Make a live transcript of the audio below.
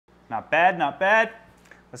Not bad, not bad.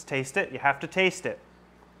 Let's taste it. You have to taste it.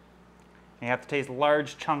 And you have to taste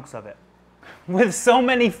large chunks of it. With so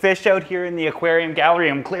many fish out here in the aquarium gallery,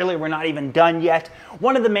 and clearly we're not even done yet,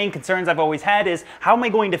 one of the main concerns I've always had is how am I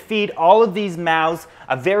going to feed all of these mouths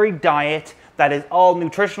a varied diet that is all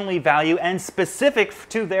nutritionally valued and specific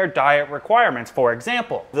to their diet requirements. For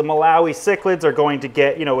example, the Malawi cichlids are going to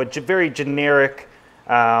get, you know, a very generic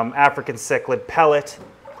African cichlid pellet.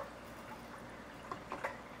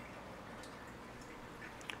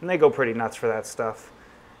 And they go pretty nuts for that stuff.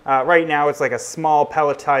 Right now it's like a small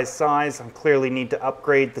pelletized size. I clearly need to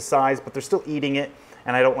upgrade the size, but they're still eating it,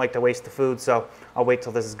 and I don't like to waste the food, so I'll wait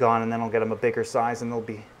till this is gone and then I'll get them a bigger size and they'll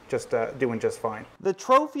be just doing just fine. The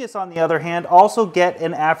Tropheus, on the other hand, also get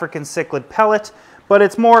an African cichlid pellet, but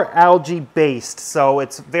it's more algae based, so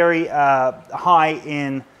it's very high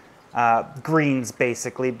in greens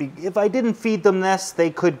basically. If I didn't feed them this, they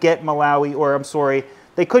could get Malawi, or I'm sorry,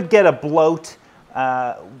 they could get a bloat,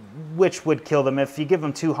 which would kill them. If you give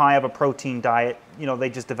them too high of a protein diet, you know, they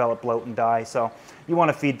just develop bloat and die. So you want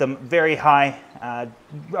to feed them very high,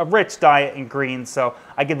 a rich diet in greens. So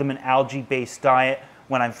I give them an algae-based diet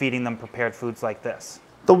when I'm feeding them prepared foods like this.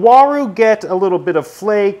 The Waru get a little bit of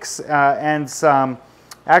flakes and some,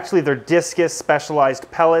 actually they're discus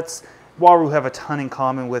specialized pellets. Waru have a ton in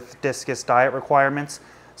common with discus diet requirements.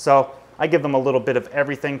 So I give them a little bit of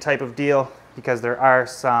everything type of deal, because there are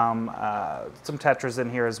some tetras in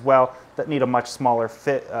here as well that need a much smaller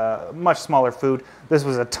food. This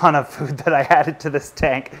was a ton of food that I added to this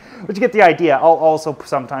tank, but you get the idea. I'll also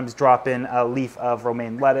sometimes drop in a leaf of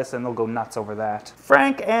romaine lettuce and they'll go nuts over that.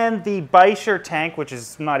 Frank and the Beischer tank, which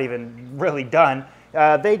is not even really done,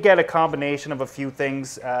 they get a combination of a few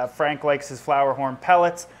things. Frank likes his flower horn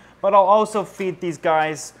pellets, but I'll also feed these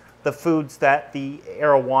guys the foods that the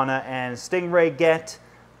arowana and stingray get.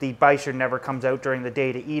 The Beischer never comes out during the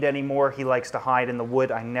day to eat anymore. He likes to hide in the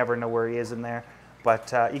wood. I never know where he is in there,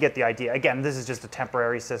 but you get the idea. Again, this is just a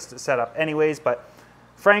temporary setup anyways, but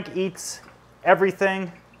Frank eats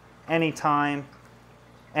everything, anytime,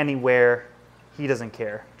 anywhere. He doesn't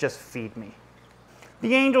care. Just feed me.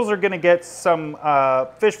 The angels are gonna get some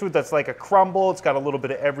fish food that's like a crumble. It's got a little bit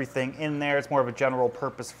of everything in there. It's more of a general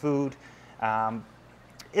purpose food.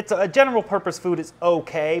 It's a general purpose food is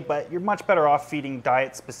okay, but you're much better off feeding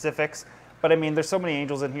diet specifics. But I mean, there's so many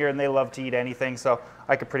angels in here and they love to eat anything, so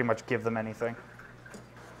I could pretty much give them anything.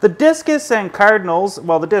 The discus and cardinals,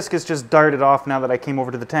 well, the discus just darted off now that I came over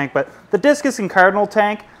to the tank, but the discus and cardinal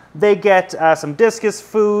tank, they get some discus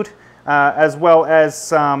food as well as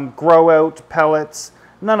some grow out pellets.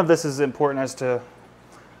 None of this is important as to,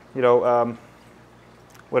 you know,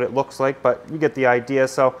 what it looks like, but you get the idea.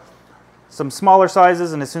 So some smaller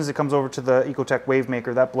sizes, and as soon as it comes over to the Ecotech Wave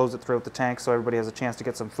Maker, that blows it throughout the tank so everybody has a chance to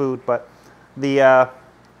get some food. But the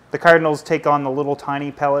cardinals take on the little tiny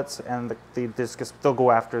pellets, and the discus, they'll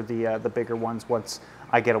go after the bigger ones once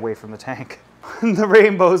I get away from the tank. The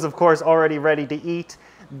rainbows, of course, already ready to eat.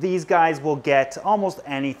 These guys will get almost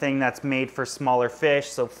anything that's made for smaller fish,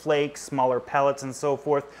 so flakes, smaller pellets, and so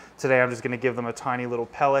forth. Today I'm just going to give them a tiny little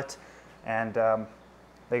pellet, and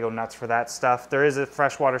they go nuts for that stuff. There is a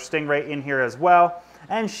freshwater stingray in here as well,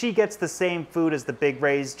 and she gets the same food as the big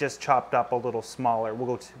rays, just chopped up a little smaller.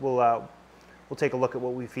 We'll take a look at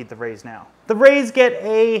what we feed the rays now. The rays get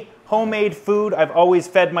a homemade food. I've always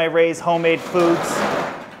fed my rays homemade foods.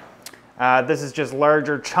 This is just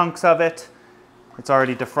larger chunks of it. It's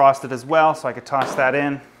already defrosted as well, so I could toss that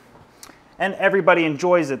in. And everybody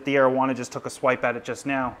enjoys it. The arowana just took a swipe at it just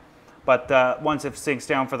now. But once it sinks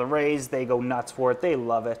down for the rays, they go nuts for it. They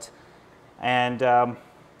love it. And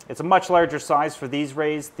it's a much larger size for these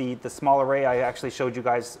rays. The smaller ray, I actually showed you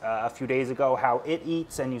guys a few days ago how it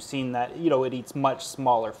eats, and you've seen that, you know, it eats much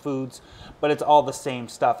smaller foods, but it's all the same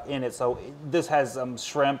stuff in it. So this has some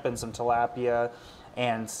shrimp and some tilapia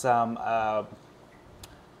and some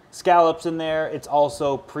scallops in there. It's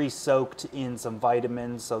also pre-soaked in some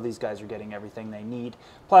vitamins, so these guys are getting everything they need.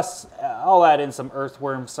 Plus, I'll add in some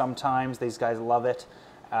earthworms sometimes. These guys love it.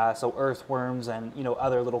 So earthworms and, you know,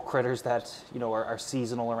 other little critters that, you know, are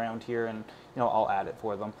seasonal around here, and, you know, I'll add it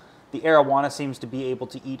for them. The arowana seems to be able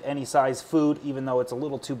to eat any size food, even though it's a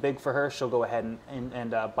little too big for her. She'll go ahead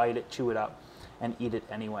and bite it, chew it up, and eat it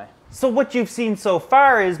anyway. So what you've seen so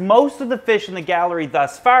far is most of the fish in the gallery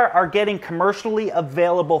thus far are getting commercially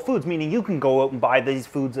available foods, meaning you can go out and buy these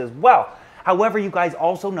foods as well. However, you guys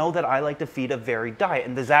also know that I like to feed a varied diet.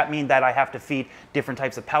 And does that mean that I have to feed different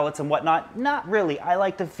types of pellets and whatnot? Not really. I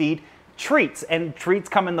like to feed treats, and treats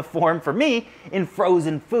come in the form, for me, in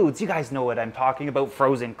frozen foods. You guys know what I'm talking about: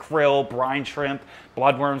 frozen krill, brine shrimp,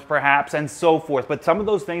 bloodworms perhaps, and so forth. But some of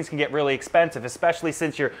those things can get really expensive, especially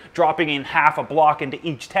since you're dropping in half a block into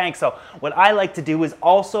each tank. So what I like to do is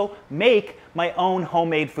also make my own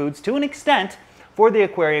homemade foods to an extent for the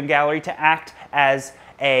aquarium gallery, to act as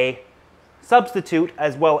a substitute,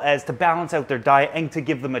 as well as to balance out their diet and to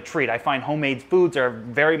give them a treat. I find homemade foods are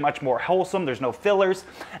very much more wholesome. There's no fillers,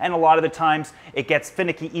 and a lot of the times it gets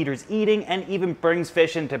finicky eaters eating and even brings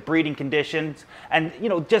fish into breeding conditions, and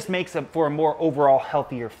just makes it for a more overall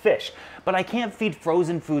healthier fish. But I can't feed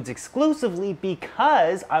frozen foods exclusively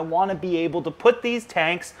because I want to be able to put these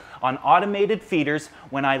tanks on automated feeders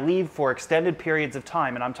when I leave for extended periods of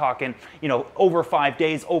time. And I'm talking, over 5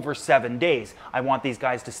 days, over 7 days. I want these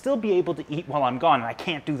guys to still be able to eat while I'm gone, and I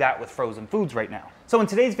can't do that with frozen foods right now. So in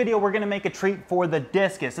today's video, we're going to make a treat for the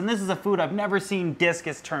discus, and this is a food I've never seen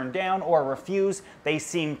discus turn down or refuse. They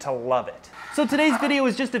seem to love it. So today's video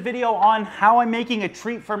is just a video on how I'm making a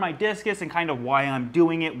treat for my discus and kind of why I'm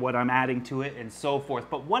doing it, what I'm adding to it, and so forth.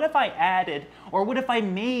 But what if I added, or what if I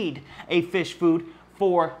made a fish food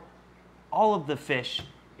for all of the fish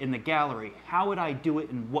in the gallery? How would I do it,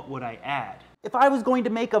 and what would I add? If I was going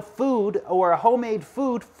to make a food or a homemade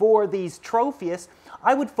food for these trophies,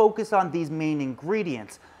 I would focus on these main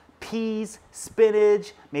ingredients: peas,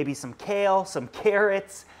 spinach, maybe some kale, some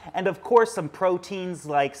carrots, and of course some proteins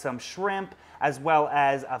like some shrimp, as well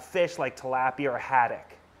as a fish like tilapia or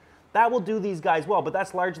haddock. That will do these guys well, but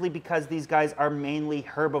that's largely because these guys are mainly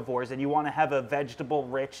herbivores and you want to have a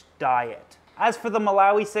vegetable-rich diet. As for the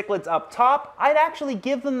Malawi cichlids up top, I'd actually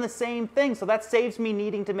give them the same thing, so that saves me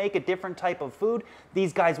needing to make a different type of food.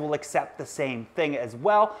 These guys will accept the same thing as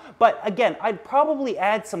well. But again, I'd probably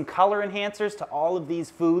add some color enhancers to all of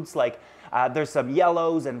these foods, like there's some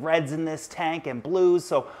yellows and reds in this tank and blues,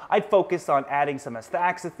 so I'd focus on adding some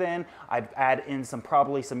astaxanthin. I'd add in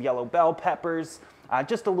probably some yellow bell peppers,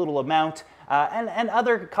 just a little amount. And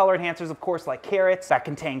other color enhancers, of course, like carrots that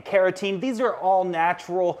contain carotene. These are all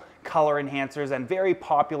natural color enhancers and very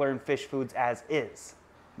popular in fish foods as is.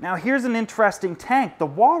 Now here's an interesting tank, the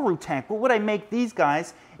Waru tank. What would I make these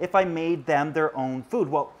guys if I made them their own food?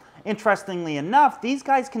 Well, interestingly enough, these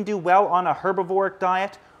guys can do well on a herbivoric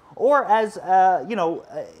diet, or as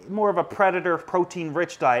more of a predator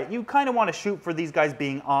protein-rich diet. You kind of want to shoot for these guys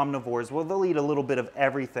being omnivores. Well, they'll eat a little bit of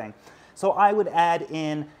everything. So I would add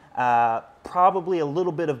in probably a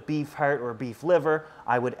little bit of beef heart or beef liver.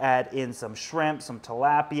 I would add in some shrimp, some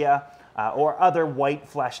tilapia, or other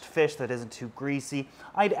white-fleshed fish that isn't too greasy.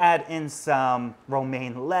 I'd add in some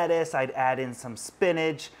romaine lettuce. I'd add in some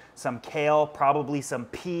spinach, some kale, probably some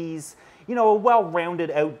peas. A well-rounded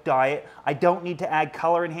out diet. I don't need to add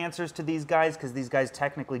color enhancers to these guys because these guys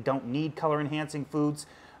technically don't need color-enhancing foods.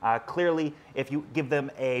 Clearly, if you give them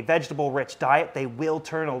a vegetable-rich diet, they will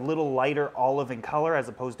turn a little lighter olive in color as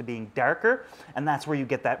opposed to being darker, and that's where you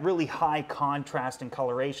get that really high contrast in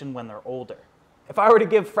coloration when they're older. If I were to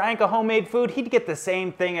give Frank a homemade food, he'd get the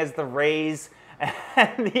same thing as the rays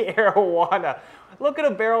and the arowana. Look at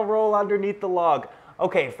a barrel roll underneath the log.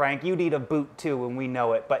 Okay, Frank, you'd eat a boot too, and we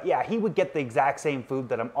know it. But yeah, he would get the exact same food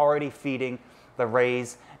that I'm already feeding the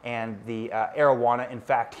rays and the arowana. In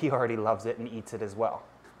fact, he already loves it and eats it as well.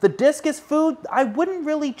 The discus food, I wouldn't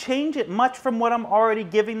really change it much from what I'm already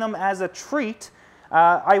giving them as a treat.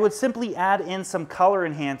 I would simply add in some color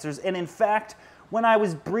enhancers. And in fact, when I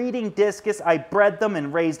was breeding discus, I bred them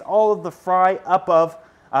and raised all of the fry up of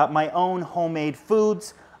my own homemade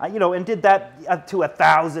foods. And did that to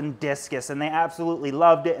 1,000 discus, and they absolutely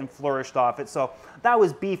loved it and flourished off it. So that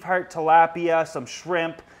was beef heart, tilapia, some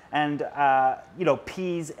shrimp, and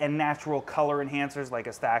peas and natural color enhancers like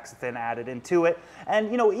astaxanthin added into it.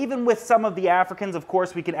 And even with some of the Africans, of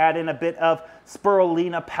course, we can add in a bit of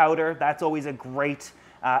spirulina powder. That's always a great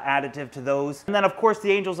additive to those. And then of course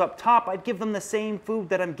the angels up top, I'd give them the same food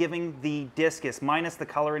that I'm giving the discus, minus the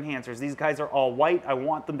color enhancers. These guys are all white. I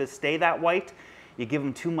want them to stay that white. You give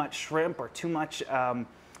them too much shrimp or too much,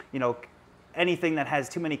 anything that has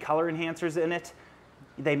too many color enhancers in it,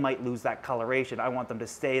 they might lose that coloration. I want them to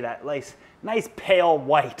stay that nice pale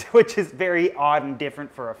white, which is very odd and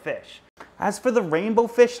different for a fish. As for the rainbow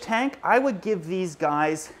fish tank, I would give these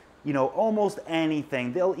guys, almost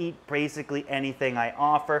anything. They'll eat basically anything I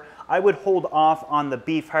offer. I would hold off on the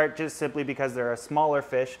beef heart just simply because they're a smaller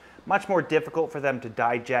fish, much more difficult for them to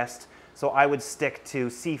digest. So I would stick to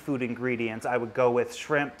seafood ingredients. I would go with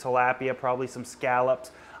shrimp, tilapia, probably some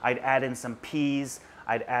scallops. I'd add in some peas.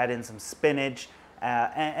 I'd add in some spinach.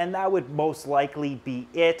 And that would most likely be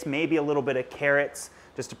it. Maybe a little bit of carrots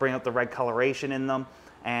just to bring out the red coloration in them.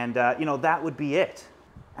 And, that would be it.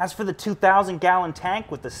 As for the 2,000-gallon tank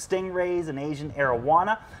with the stingrays and Asian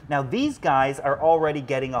arowana, now these guys are already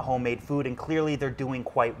getting a homemade food, and clearly they're doing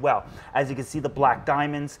quite well. As you can see, the black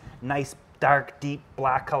diamonds, nice dark deep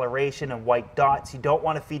black coloration and white dots. You don't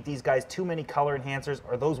want to feed these guys too many color enhancers,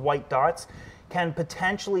 or those white dots can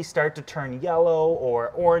potentially start to turn yellow or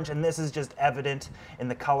orange, and this is just evident in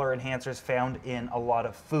the color enhancers found in a lot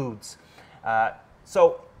of foods.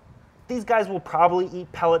 So these guys will probably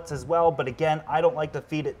eat pellets as well, but again, I don't like to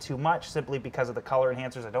feed it too much simply because of the color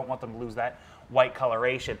enhancers. I don't want them to lose that white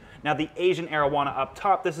coloration. Now the Asian arowana up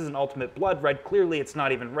top, this is an ultimate blood red. Clearly it's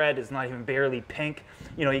not even red, it's not even barely pink.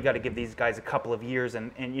 You know, you got to give these guys a couple of years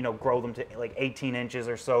and you know, grow them to like 18 inches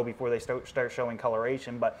or so before they start showing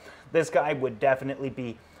coloration. But this guy would definitely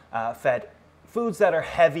be fed foods that are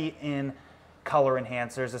heavy in color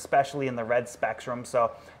enhancers, especially in the red spectrum.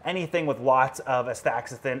 So anything with lots of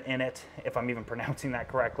astaxanthin in it, if I'm even pronouncing that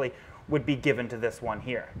correctly, would be given to this one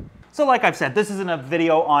here. So like I've said, this isn't a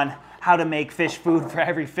video on how to make fish food for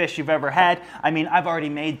every fish you've ever had. I mean, I've already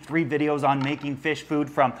made 3 videos on making fish food,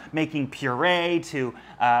 from making puree to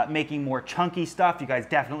making more chunky stuff. You guys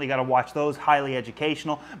definitely got to watch those, highly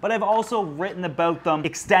educational. But I've also written about them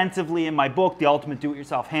extensively in my book, The Ultimate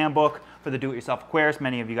Do-It-Yourself Handbook for the Do-It-Yourself Aquarist.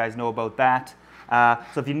 Many of you guys know about that.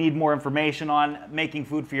 So if you need more information on making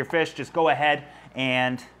food for your fish, just go ahead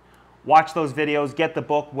and watch those videos, get the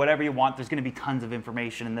book, whatever you want. There's going to be tons of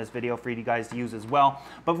information in this video for you guys to use as well.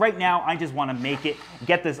 But right now, I just want to make it,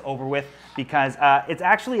 get this over with, because it's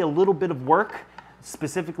actually a little bit of work,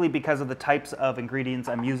 specifically because of the types of ingredients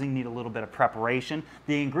I'm using need a little bit of preparation.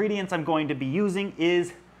 The ingredients I'm going to be using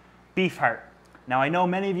is beef heart. Now, I know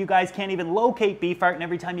many of you guys can't even locate beef heart, and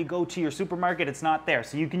every time you go to your supermarket, it's not there.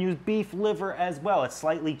 So you can use beef liver as well. It's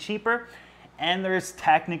slightly cheaper, and there's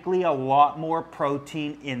technically a lot more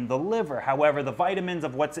protein in the liver. However, the vitamins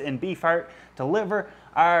of what's in beef heart to liver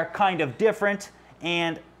are kind of different,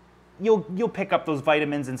 and you'll pick up those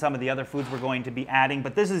vitamins in some of the other foods we're going to be adding,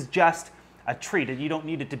 but this is just a treat. You don't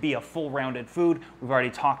need it to be a full-rounded food. We've already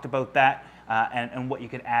talked about that and what you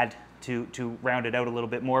could add to round it out a little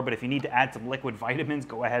bit more. But if you need to add some liquid vitamins,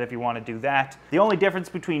 go ahead if you want to do that. The only difference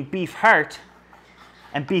between beef heart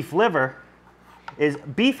and beef liver is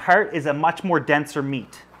beef heart is a much more denser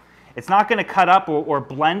meat. It's not going to cut up or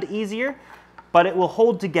blend easier, but it will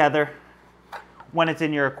hold together when it's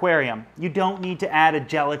in your aquarium. You don't need to add a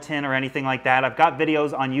gelatin or anything like that. I've got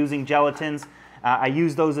videos on using gelatins. I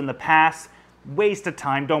used those in the past. Waste of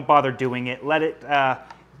time. Don't bother doing it. Let it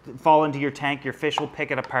fall into your tank. Your fish will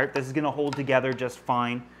pick it apart. This is going to hold together just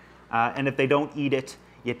fine. And if they don't eat it,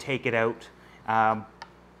 you take it out.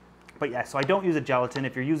 But yeah, so I don't use a gelatin.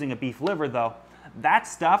 If you're using a beef liver though, that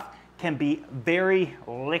stuff can be very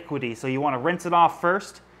liquidy. So you want to rinse it off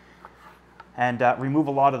first and remove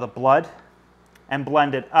a lot of the blood and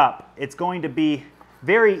blend it up. It's going to be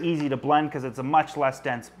very easy to blend because it's a much less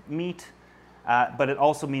dense meat, but it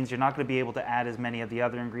also means you're not going to be able to add as many of the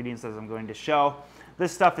other ingredients as I'm going to show.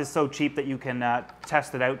 This stuff is so cheap that you can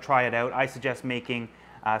test it out, try it out. I suggest making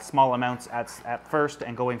small amounts at first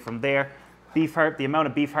and going from there. Beef heart, the amount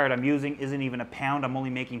of beef heart I'm using isn't even a pound. I'm only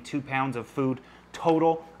making 2 pounds of food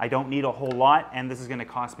total. I don't need a whole lot, and this is going to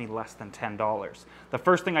cost me less than $10. The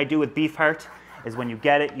first thing I do with beef heart is when you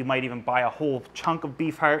get it, you might even buy a whole chunk of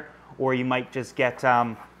beef heart, or you might just get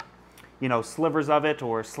you know, slivers of it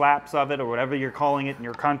or slaps of it or whatever you're calling it in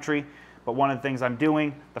your country. But one of the things I'm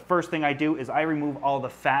doing, the first thing I do is I remove all the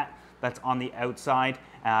fat that's on the outside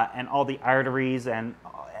and all the arteries and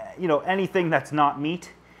you know, anything that's not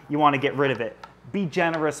meat. You want to get rid of it. Be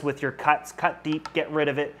generous with your cuts. Cut deep, get rid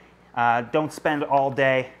of it. Don't spend all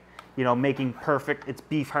day, you know, making perfect. It's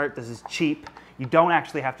beef heart. This is cheap. You don't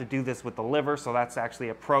actually have to do this with the liver, so that's actually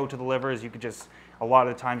a pro to the liver. Is you could just, a lot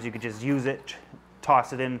of the times you could just use it,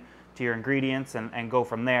 toss it in to your ingredients and go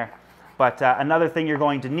from there. But another thing you're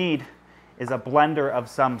going to need is a blender of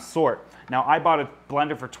some sort. Now, I bought a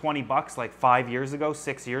blender for 20 bucks like 5 years ago,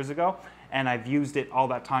 6 years ago, and I've used it all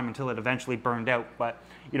that time until it eventually burned out. But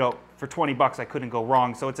you know, for 20 bucks, I couldn't go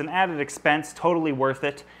wrong. So it's an added expense, totally worth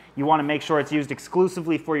it. You want to make sure it's used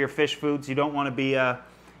exclusively for your fish foods. You don't want to be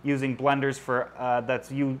using blenders for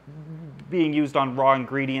being used on raw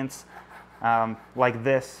ingredients like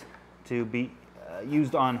this to be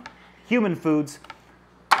used on human foods,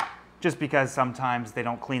 just because sometimes they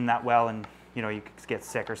don't clean that well and you know, you could get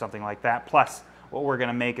sick or something like that. Plus, what we're going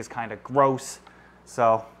to make is kind of gross,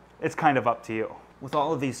 so it's kind of up to you. With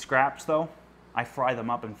all of these scraps though, I fry them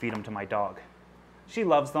up and feed them to my dog. She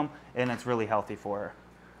loves them, and it's really healthy for her.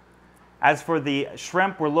 As for the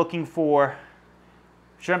shrimp, we're looking for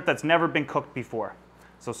shrimp that's never been cooked before.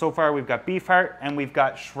 So far we've got beef heart and we've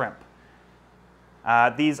got shrimp.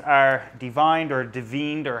 These are devined or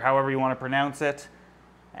deveined, or however you want to pronounce it,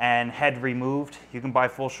 and head removed. You can buy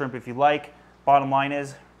full shrimp if you like. Bottom line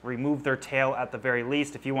is, remove their tail at the very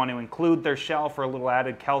least. If you want to include their shell for a little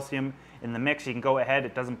added calcium in the mix, you can go ahead.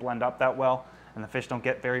 It doesn't blend up that well, and the fish don't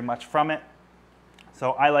get very much from it.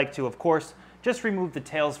 So I like to, of course, just remove the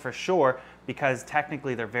tails for sure, because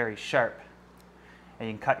technically they're very sharp, and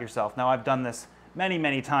you can cut yourself. Now, I've done this many,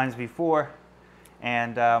 many times before,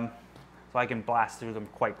 and so I can blast through them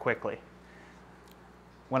quite quickly.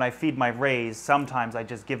 When I feed my rays, sometimes I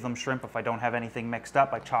just give them shrimp if I don't have anything mixed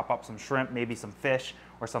up. I chop up some shrimp, maybe some fish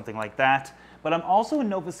or something like that. But I'm also in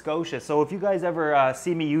Nova Scotia, so if you guys ever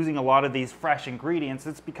see me using a lot of these fresh ingredients,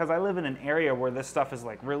 it's because I live in an area where this stuff is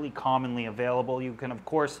like really commonly available. You can, of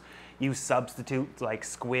course, use substitutes like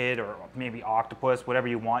squid or maybe octopus, whatever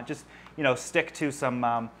you want. Just, you know, stick to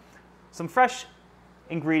some fresh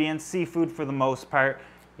ingredients, seafood for the most part.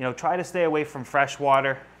 You know, try to stay away from fresh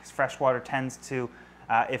water, because fresh water tends to,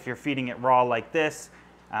 if you're feeding it raw like this,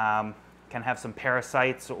 can have some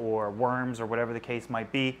parasites or worms or whatever the case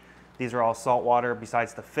might be. These are all salt water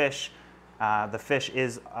besides the fish. The fish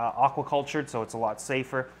is aquacultured, so it's a lot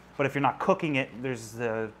safer. But if you're not cooking it, there's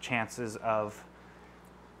the chances of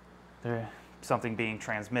something being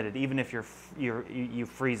transmitted, even if you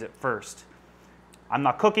freeze it first. I'm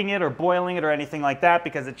not cooking it or boiling it or anything like that,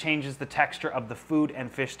 because it changes the texture of the food, and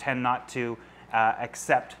fish tend not to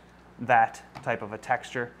accept that type of a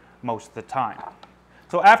texture most of the time.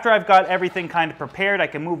 So after I've got everything kind of prepared, I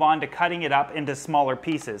can move on to cutting it up into smaller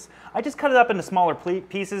pieces. I just cut it up into smaller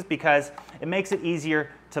pieces because it makes it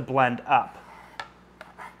easier to blend up.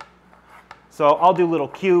 So I'll do little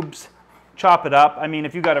cubes, chop it up. I mean,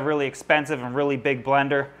 if you've got a really expensive and really big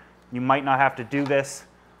blender, you might not have to do this.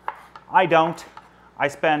 I don't. I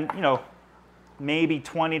spend, you know, maybe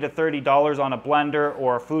 $20 to $30 on a blender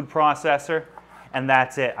or a food processor, and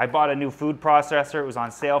that's it. I bought a new food processor. It was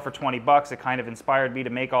on sale for 20 bucks. It kind of inspired me to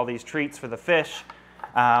make all these treats for the fish.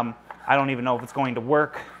 I don't even know if it's going to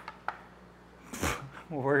work.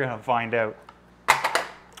 We're gonna find out.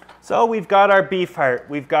 So we've got our beef heart,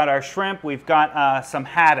 we've got our shrimp, we've got some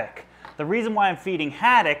haddock. The reason why I'm feeding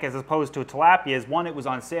haddock as opposed to a tilapia is, one, it was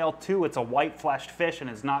on sale, two, it's a white fleshed fish and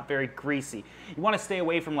is not very greasy. You want to stay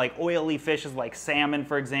away from like oily fishes like salmon,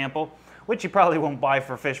 for example, which you probably won't buy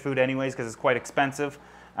for fish food anyways because it's quite expensive.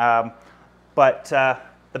 But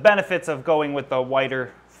the benefits of going with the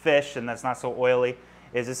whiter fish, and that's not so oily,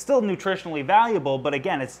 is it's still nutritionally valuable, but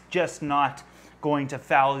again, it's just not going to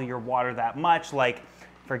foul your water that much. Like,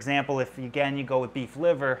 for example, if again you go with beef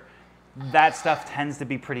liver, that stuff tends to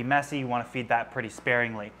be pretty messy. You want to feed that pretty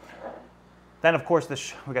sparingly. Then, of course,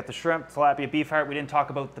 we got the shrimp, tilapia, beef heart. We didn't talk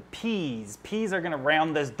about the peas. Peas are going to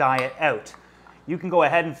round this diet out. You can go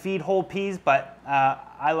ahead and feed whole peas, but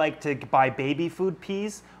I like to buy baby food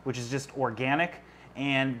peas, which is just organic.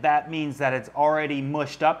 And that means that it's already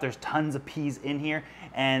mushed up. There's tons of peas in here,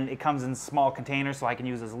 and it comes in small containers, so I can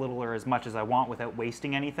use as little or as much as I want without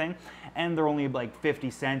wasting anything. And they're only like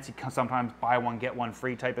 50 cents. You can sometimes buy one, get one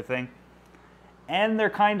free type of thing. And they're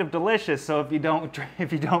kind of delicious, so if you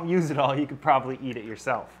don't use it all, you could probably eat it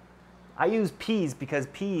yourself. I use peas because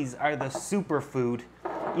peas are the superfood,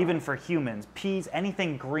 even for humans. Peas,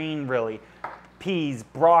 anything green really. Peas,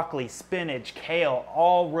 broccoli, spinach, kale,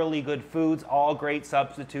 all really good foods, all great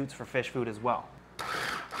substitutes for fish food as well.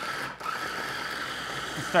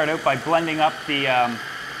 Let's start out by blending up the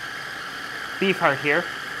beef heart here.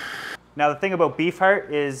 Now the thing about beef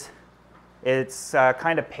heart is it's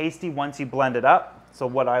kind of pasty once you blend it up. So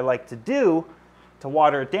what I like to do to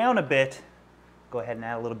water it down a bit, go ahead and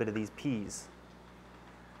add a little bit of these peas.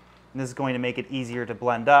 And this is going to make it easier to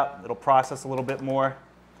blend up. It'll process a little bit more.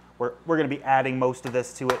 We're going to be adding most of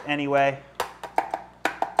this to it anyway.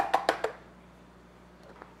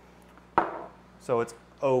 So it's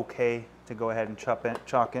okay to go ahead and chuck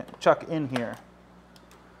in here.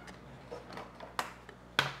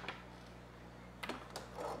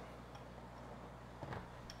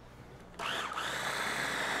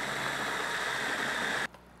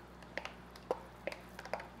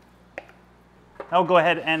 I'll go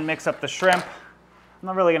ahead and mix up the shrimp. I'm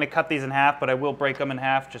not really going to cut these in half, but I will break them in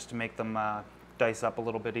half just to make them dice up a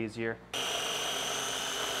little bit easier.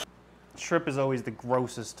 Shrimp is always the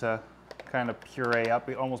grossest to kind of puree up.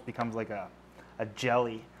 It almost becomes like a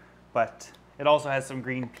jelly, but it also has some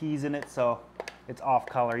green peas in it, so it's off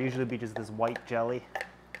color. Usually it'd be just this white jelly.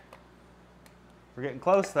 We're getting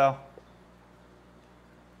close though.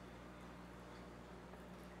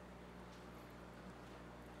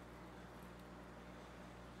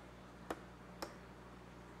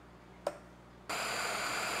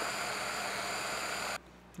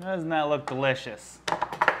 Doesn't that look delicious?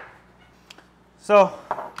 So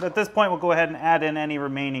at this point, we'll go ahead and add in any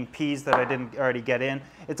remaining peas that I didn't already get in.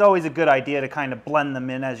 It's always a good idea to kind of blend them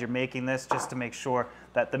in as you're making this, just to make sure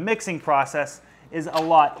that the mixing process is a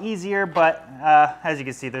lot easier, but as you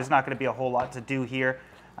can see, there's not going to be a whole lot to do here.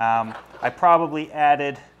 I probably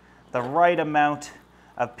added the right amount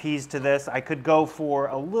of peas to this. I could go for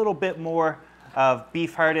a little bit more of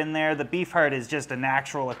beef heart in there. The beef heart is just a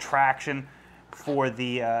natural attraction for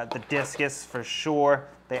the discus for sure.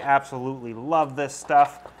 They absolutely love this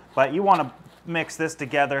stuff, but you want to mix this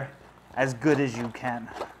together as good as you can.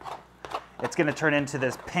 It's going to turn into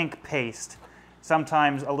this pink paste,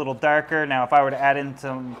 sometimes a little darker. Now, if I were to add in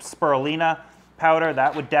some spirulina powder,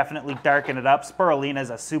 that would definitely darken it up. Spirulina is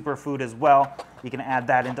a superfood as well. You can add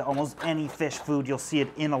that into almost any fish food. You'll see it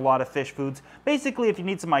in a lot of fish foods. Basically, if you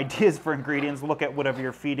need some ideas for ingredients, look at whatever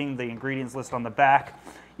you're feeding, the ingredients list on the back.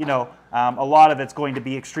 You know, a lot of it's going to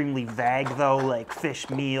be extremely vague though, like fish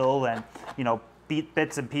meal and, you know,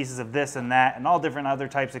 bits and pieces of this and that and all different other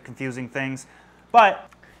types of confusing things. But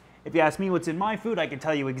if you ask me what's in my food, I can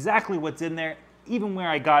tell you exactly what's in there, even where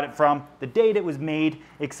I got it from, the date it was made,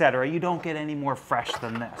 etc. You don't get any more fresh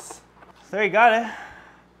than this. So there you got it.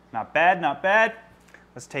 Not bad, not bad.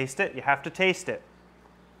 Let's taste it. You have to taste it.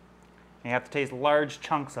 You have to taste large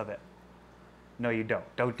chunks of it. No, you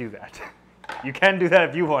don't. Don't do that. You can do that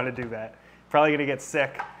if you want to do that. Probably gonna get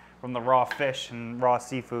sick from the raw fish and raw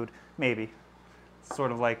seafood. Maybe.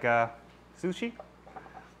 Sort of like sushi.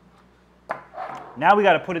 Now we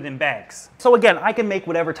got to put it in bags. So again, I can make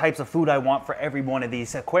whatever types of food I want for every one of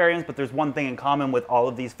these aquariums, but there's one thing in common with all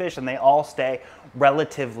of these fish, and they all stay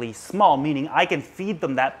relatively small, meaning I can feed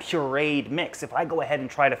them that pureed mix. If I go ahead and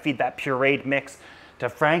try to feed that pureed mix to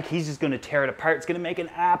Frank, he's just going to tear it apart. It's going to make an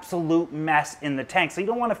absolute mess in the tank. So you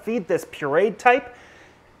don't want to feed this pureed type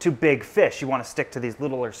to big fish. You want to stick to these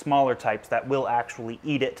littler, smaller types that will actually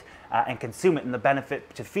eat it and consume it. And the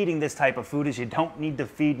benefit to feeding this type of food is you don't need to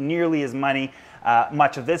feed nearly as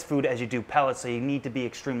much of this food as you do pellets. So you need to be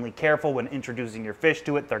extremely careful when introducing your fish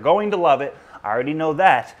to it. They're going to love it. I already know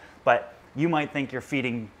that. But you might think you're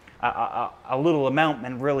feeding a little amount,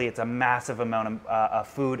 and really it's a massive amount of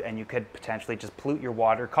food, and you could potentially just pollute your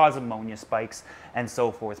water, cause ammonia spikes, and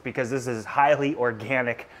so forth, because this is highly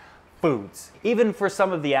organic foods. Even for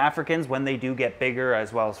some of the Africans, when they do get bigger,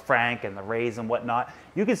 as well as Frank and the rays and whatnot,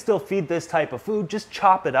 you can still feed this type of food. Just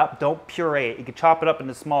chop it up, don't puree it. You can chop it up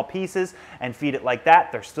into small pieces and feed it like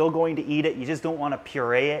that. They're still going to eat it. You just don't want to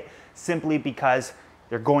puree it simply because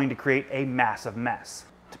they're going to create a massive mess.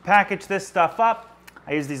 To package this stuff up,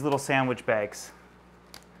 I use these little sandwich bags.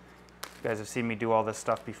 You guys have seen me do all this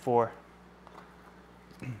stuff before.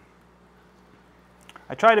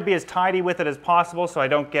 I try to be as tidy with it as possible so I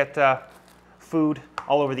don't get food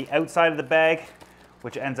all over the outside of the bag,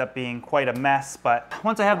 which ends up being quite a mess. But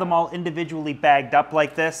once I have them all individually bagged up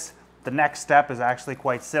like this, the next step is actually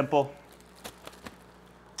quite simple.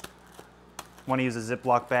 I want to use a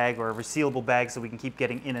Ziploc bag or a resealable bag so we can keep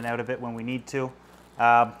getting in and out of it when we need to.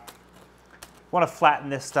 I want to flatten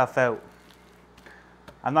this stuff out.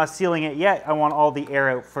 I'm not sealing it yet. I want all the air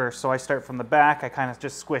out first. So I start from the back. I kind of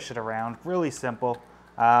just squish it around. Really simple.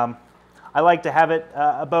 I like to have it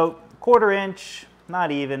about 1/4 inch,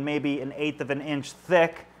 not even, maybe 1/8 of an inch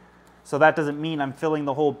thick. So that doesn't mean I'm filling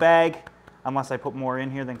the whole bag. Unless I put more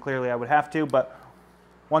in here, then clearly I would have to. But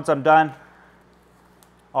once I'm done,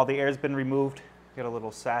 all the air's been removed. Get a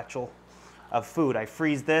little satchel of food. I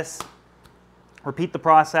freeze this. Repeat the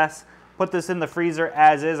process. Put this in the freezer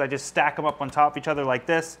as is. I just stack them up on top of each other like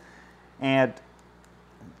this. And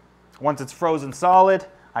once it's frozen solid,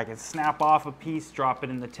 I can snap off a piece, drop it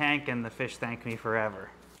in the tank, and the fish thank me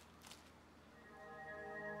forever.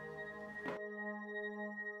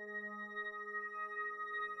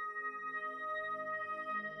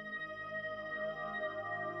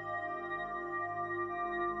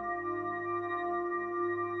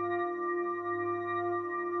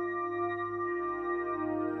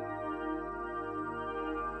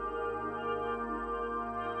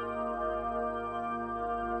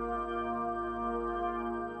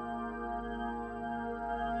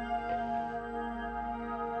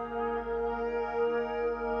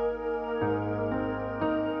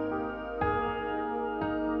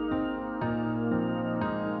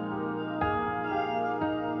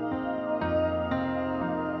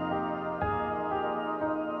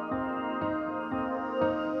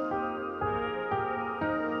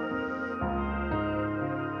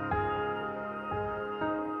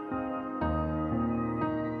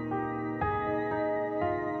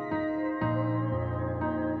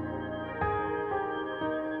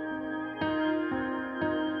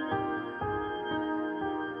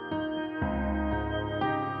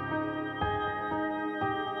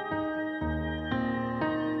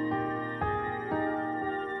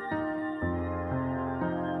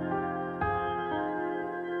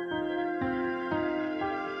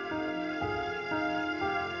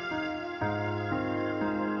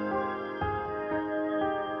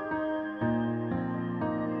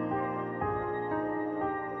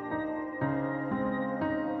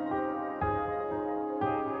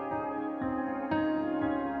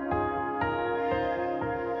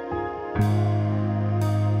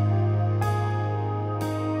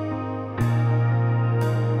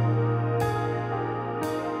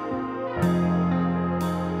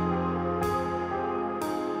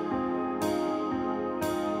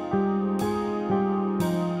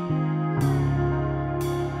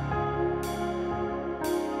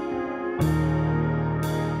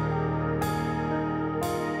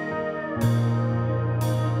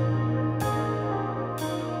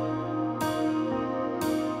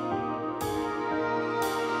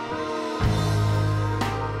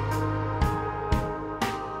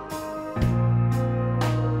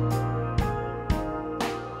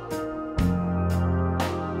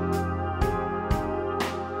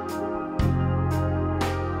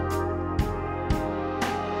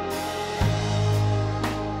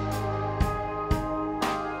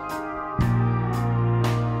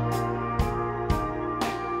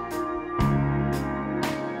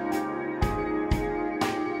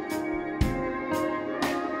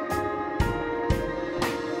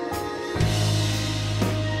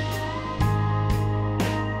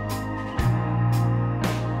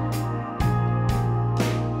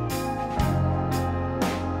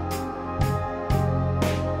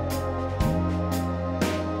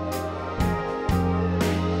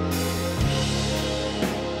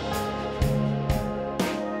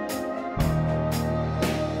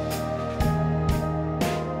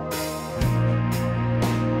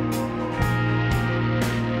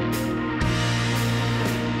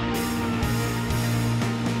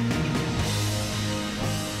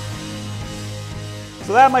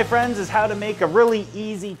 So that, my friends, is how to make a really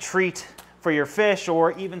easy treat for your fish,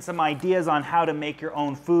 or even some ideas on how to make your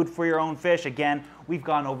own food for your own fish. Again, we've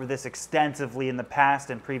gone over this extensively in the past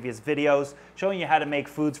in previous videos, showing you how to make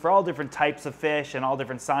foods for all different types of fish and all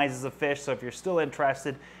different sizes of fish. So if you're still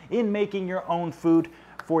interested in making your own food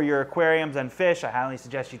for your aquariums and fish, I highly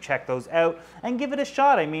suggest you check those out and give it a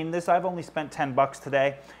shot. I mean, I've only spent 10 bucks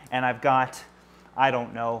today, and I've got, I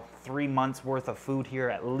don't know, 3 months worth of food here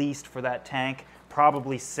at least for that tank.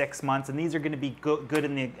 Probably 6 months, and these are going to be good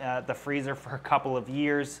in the freezer for a couple of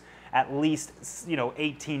years, at least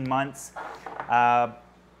 18 months. As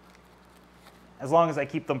long as I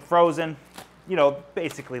keep them frozen,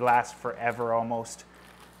 basically last forever almost.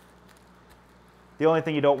 The only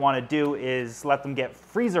thing you don't want to do is let them get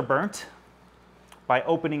freezer burnt by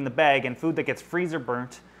opening the bag, and food that gets freezer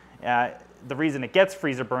burnt, the reason it gets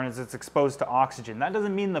freezer burnt is it's exposed to oxygen. That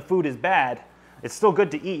doesn't mean the food is bad. It's still good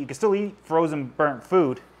to eat. You can still eat frozen burnt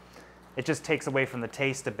food. It just takes away from the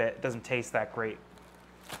taste a bit. It doesn't taste that great.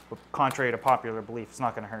 But contrary to popular belief, it's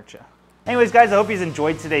not going to hurt you. Anyways, guys, I hope you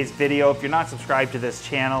enjoyed today's video. If you're not subscribed to this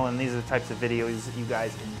channel and these are the types of videos that you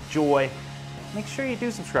guys enjoy, make sure you do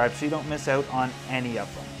subscribe so you don't miss out on any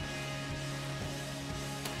of them.